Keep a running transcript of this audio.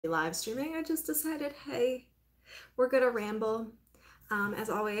live streaming, I just decided, hey, we're gonna ramble. As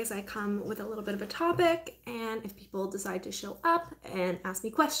always, I come with a little bit of a topic, and if people decide to show up and ask me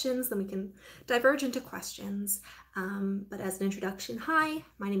questions, then we can diverge into questions. But as an introduction, hi,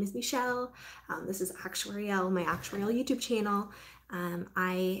 my name is Michelle. This is Actuarial, my actuarial YouTube channel.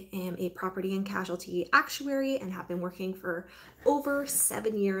 I am a property and casualty actuary and have been working for over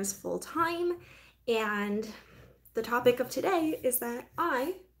 7 years full time. And the topic of today is that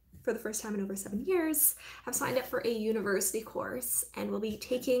for the first time in over 7 years, have signed up for a university course and will be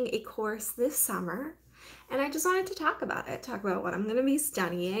taking a course this summer. And I just wanted to talk about it, talk about what I'm going to be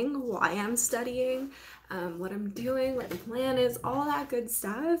studying, why I'm studying, what I'm doing, what the plan is, all that good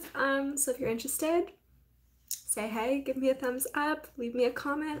stuff. So if you're interested, say hey, give me a thumbs up, leave me a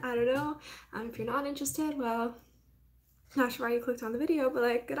comment, I don't know. If you're not interested, well, not sure why you clicked on the video, but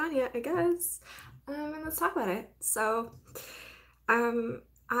like, good on you, I guess. And let's talk about it. So,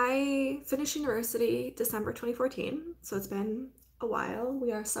 I finished university December 2014, so it's been a while.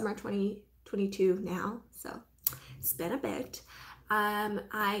 We are summer 2022 now, so it's been a bit.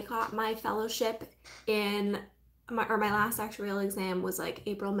 I got my fellowship in my last actuarial exam was like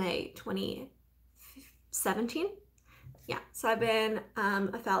April, May 2017. Yeah, so I've been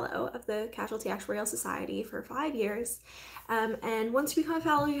a fellow of the Casualty Actuarial Society for 5 years. And once you become a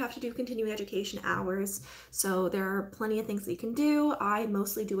fellow, you have to do continuing education hours. So there are plenty of things that you can do. I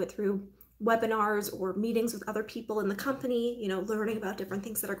mostly do it through webinars or meetings with other people in the company, you know, learning about different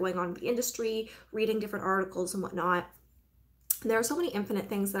things that are going on in the industry, reading different articles and whatnot. And there are so many infinite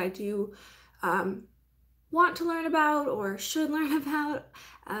things that I do want to learn about or should learn about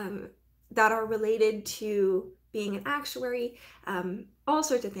that are related to being an actuary, all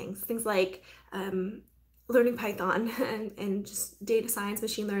sorts of things like learning Python and just data science,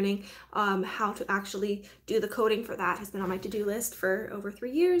 machine learning, how to actually do the coding for that has been on my to-do list for over 3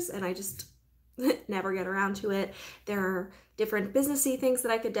 years, and I just never get around to it. There are different businessy things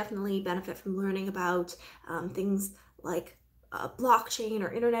that I could definitely benefit from learning about, things like blockchain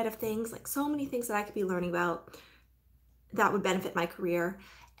or Internet of Things, like so many things that I could be learning about that would benefit my career.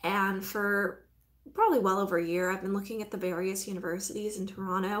 And for probably well over a year, I've been looking at the various universities in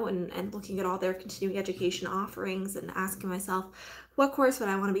Toronto and looking at all their continuing education offerings and asking myself, what course would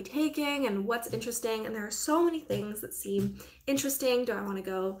I want to be taking and what's interesting? And there are so many things that seem interesting. Do I want to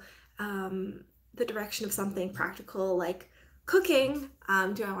go the direction of something practical like cooking?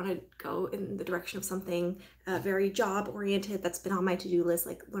 Do I want to go in the direction of something very job-oriented that's been on my to-do list,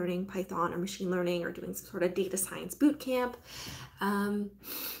 like learning Python or machine learning or doing some sort of data science boot camp?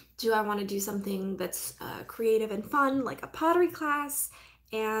 Do I want to do something that's creative and fun, like a pottery class?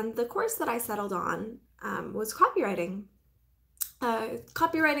 And the course that I settled on was copywriting.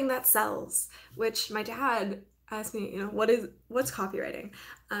 Copywriting that sells, which my dad asked me, you know, what's copywriting?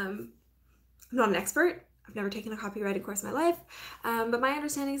 I'm not an expert. I've never taken a copywriting course in my life, but my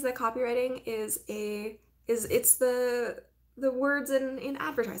understanding is that copywriting is it's the words in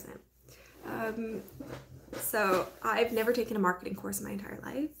advertisement. So I've never taken a marketing course in my entire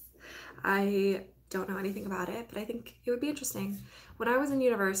life. I don't know anything about it, but I think it would be interesting. When I was in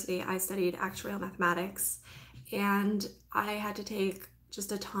university, I studied actuarial mathematics, and I had to take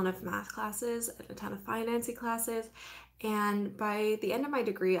just a ton of math classes and a ton of financing classes. And by the end of my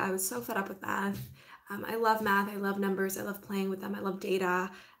degree, I was so fed up with math. I love math, I love numbers, I love playing with them, I love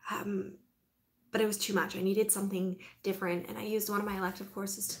data, but it was too much. I needed something different, and I used one of my elective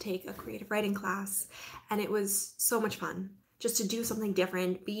courses to take a creative writing class, and it was so much fun just to do something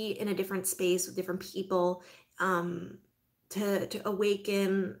different, be in a different space with different people, to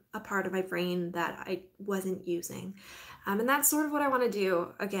awaken a part of my brain that I wasn't using. And that's sort of what I want to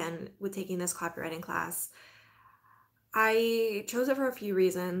do, again, with taking this copywriting class. I chose it for a few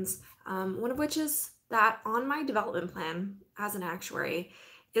reasons, one of which is that on my development plan as an actuary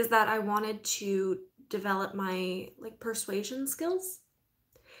is that I wanted to develop my persuasion skills,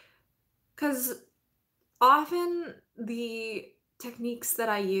 because often the techniques that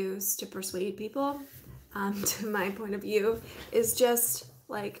I use to persuade people, to my point of view, is just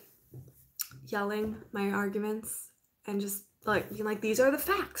like yelling my arguments and just like being like, these are the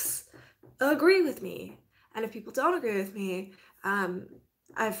facts, agree with me. And if people don't agree with me,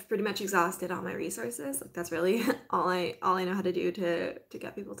 I've pretty much exhausted all my resources. Like, that's really all I know how to do to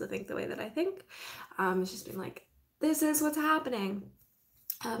get people to think the way that I think. It's just being like, this is what's happening.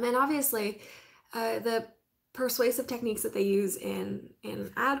 And obviously, the persuasive techniques that they use in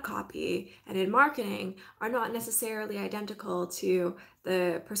ad copy and in marketing are not necessarily identical to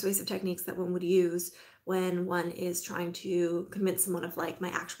the persuasive techniques that one would use when one is trying to convince someone of like my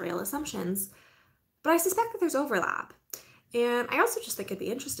actuarial assumptions. But I suspect that there's overlap. And I also just think it'd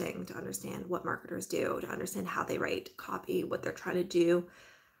be interesting to understand what marketers do, to understand how they write copy, what they're trying to do.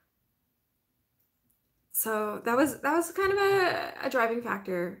 So that was kind of a driving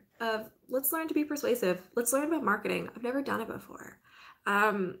factor of let's learn to be persuasive. Let's learn about marketing. I've never done it before.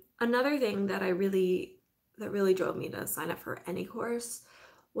 Another thing that really drove me to sign up for any course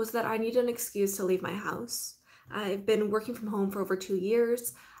was that I need an excuse to leave my house. I've been working from home for over 2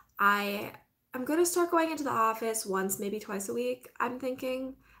 years. I'm going to start going into the office once, maybe twice a week, I'm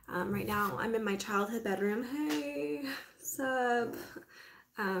thinking. Right now, I'm in my childhood bedroom. Hey, sup?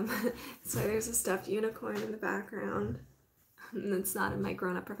 Um, so there's a stuffed unicorn in the background. And it's not in my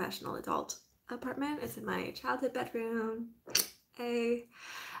grown-up professional adult apartment. It's in my childhood bedroom. Hey.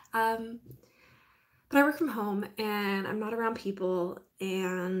 But I work from home and I'm not around people,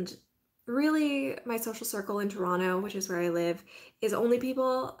 and really my social circle in Toronto, which is where I live, is only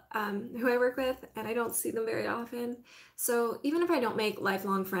people who I work with, and I don't see them very often. So even if I don't make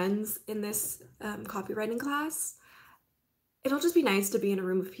lifelong friends in this copywriting class, it'll just be nice to be in a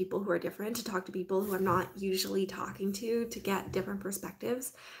room of people who are different, to talk to people who I'm not usually talking to get different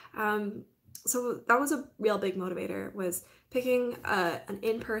perspectives. So that was a real big motivator, was picking an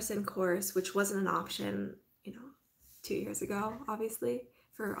in-person course, which wasn't an option, 2 years ago, obviously,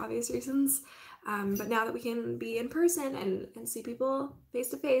 for obvious reasons. But now that we can be in person and see people face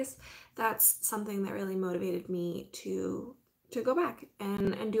to face, that's something that really motivated me to go back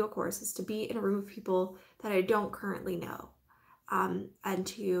and do a course, is to be in a room of people that I don't currently know, and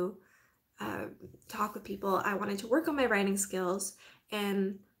to talk with people. I wanted to work on my writing skills,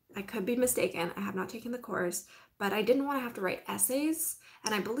 and I could be mistaken. I have not taken the course, but I didn't want to have to write essays.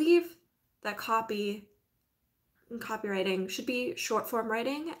 And I believe that copy and copywriting should be short form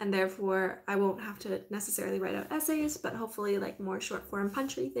writing, and therefore I won't have to necessarily write out essays, but hopefully like more short form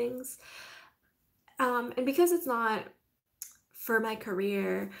punchy things. And because it's not for my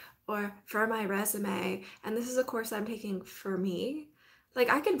career or for my resume, and this is a course I'm taking for me, like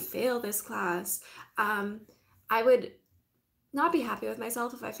I can fail this class. I would not be happy with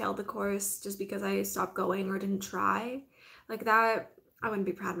myself if I failed the course just because I stopped going or didn't try. Like that, I wouldn't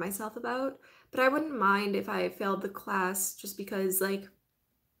be proud of myself about. But I wouldn't mind if I failed the class just because, like,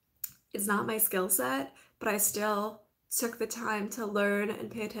 it's not my skill set, but I still took the time to learn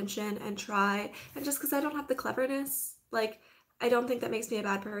and pay attention and try. And just because I don't have the cleverness, like, I don't think that makes me a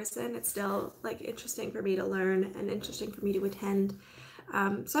bad person. It's still, like, interesting for me to learn and interesting for me to attend. So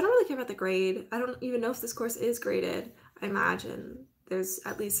I don't really care about the grade. I don't even know if this course is graded. I imagine there's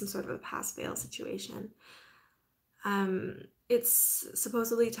at least some sort of a pass-fail situation. It's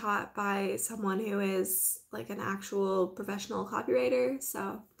supposedly taught by someone who is like an actual professional copywriter,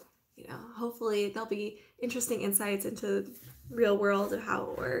 so hopefully there'll be interesting insights into the real world of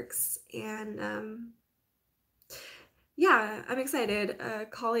how it works. And yeah, I'm excited. A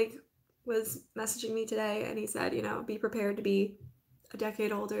colleague was messaging me today and he said, be prepared to be a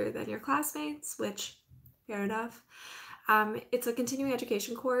decade older than your classmates, which fair enough. It's a continuing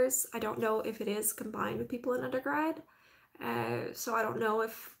education course. I don't know if it is combined with people in undergrad. So I don't know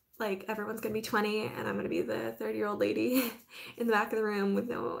if like everyone's gonna be 20 and I'm gonna be the 30-year-old lady in the back of the room with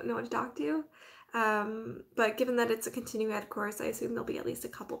no one to talk to. But given that it's a continuing ed course, I assume there'll be at least a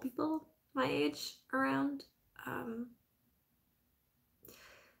couple people my age around. I'm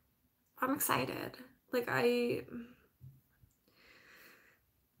excited. Like I'm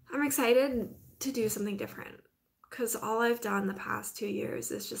excited to do something different, because all I've done the past 2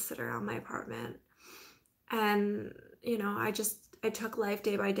 years is just sit around my apartment. And, I took life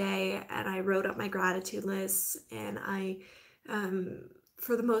day by day and I wrote up my gratitude lists, and I,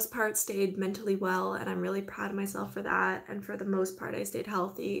 for the most part, stayed mentally well, and I'm really proud of myself for that. And for the most part, I stayed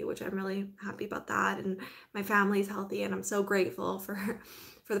healthy, which I'm really happy about that. And my family's healthy, and I'm so grateful for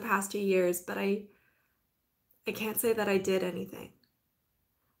the past 2 years. But I can't say that I did anything.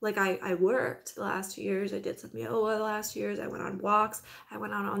 Like I worked the last 2 years. I did some yoga the last 2 years. I went on walks. I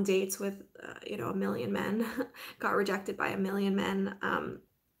went out on dates with, a million men. Got rejected by a million men.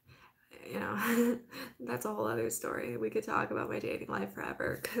 That's a whole other story. We could talk about my dating life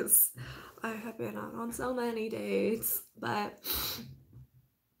forever, because I have been on so many dates. But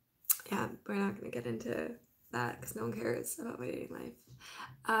yeah, we're not going to get into that because no one cares about my dating life.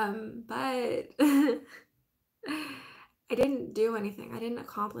 But I didn't do anything. I didn't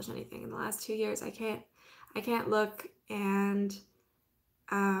accomplish anything in the last 2 years. I can't look and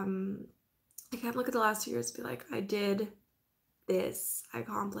I can't look at the last 2 years and be like, I did this, I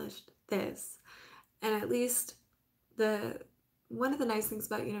accomplished this. And at least one of the nice things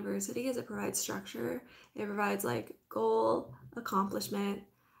about university is it provides structure. It provides like goal, accomplishment,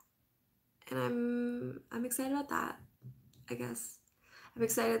 and I'm excited about that. I guess. I'm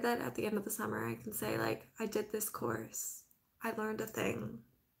excited that at the end of the summer I can say, like, I did this course. I learned a thing.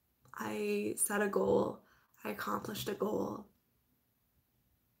 I set a goal. I accomplished a goal.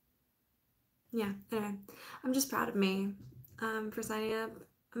 Yeah, anyway, I'm just proud of me for signing up.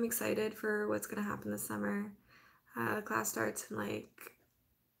 I'm excited for what's going to happen this summer. The class starts in like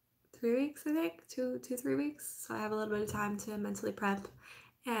 3 weeks, I think, 3 weeks. So I have a little bit of time to mentally prep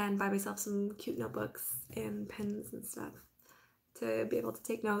and buy myself some cute notebooks and pens and stuff to be able to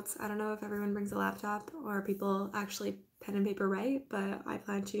take notes. I don't know if everyone brings a laptop or people actually pen and paper write, but I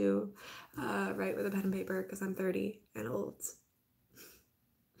plan to write with a pen and paper because I'm 30 and old.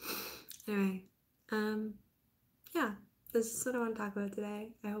 Anyway, yeah, this is what I want to talk about today.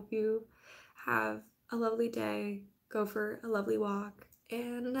 I hope you have a lovely day, go for a lovely walk,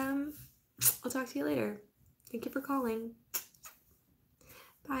 and I'll talk to you later. Thank you for calling.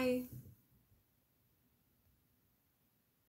 Bye.